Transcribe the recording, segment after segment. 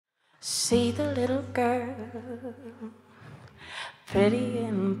See the little girl, pretty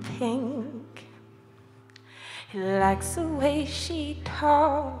in pink. He likes the way she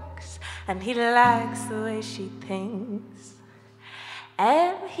talks, and he likes the way she thinks.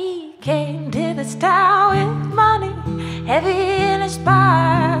 And he came to this town with money heavy in his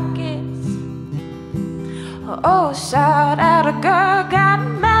pockets. Oh, shout out, a girl got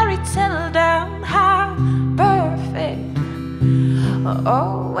married, settled down, how perfect.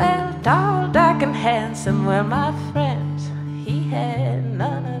 Oh, well, tall, dark and handsome. Well, my friends, he had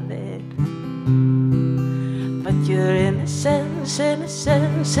none of it. But your innocence,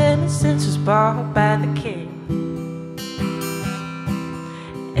 innocence, innocence was bought by the king.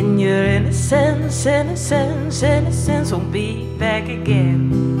 And your innocence, innocence, innocence won't be back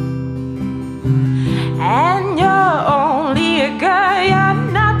again. And you're only a girl, you're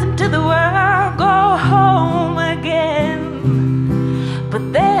nothing to the world, go home again.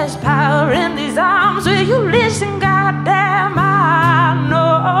 But there's power in these arms, will you listen, goddamn, I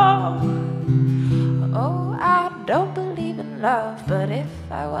know. Oh, I don't believe in love, but if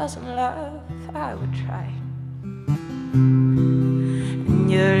I was in love, I would try.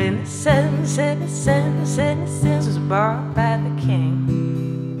 And your innocence, innocence, innocence was bought by the king.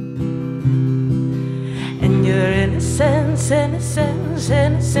 And your innocence, innocence,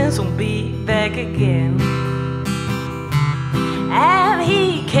 innocence won't be back again. And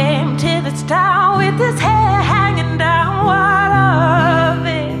he came to this town with his hair hanging down, what of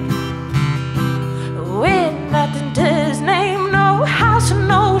it? With nothing to his name, no house and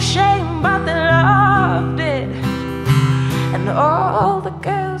no shame, but they loved it. And all the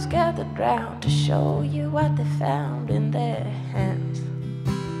girls gathered round to show you what they found in their hands.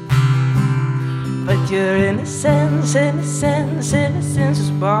 But your innocence, innocence, innocence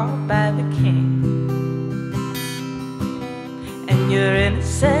was bought by the king. And your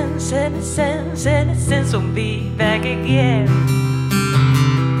innocence, innocence, innocence won't be back again.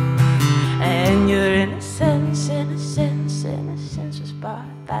 And your innocence, innocence, innocence was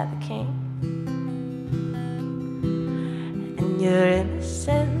bought by the king. And your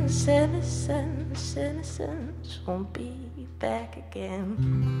innocence, innocence, innocence won't be back again.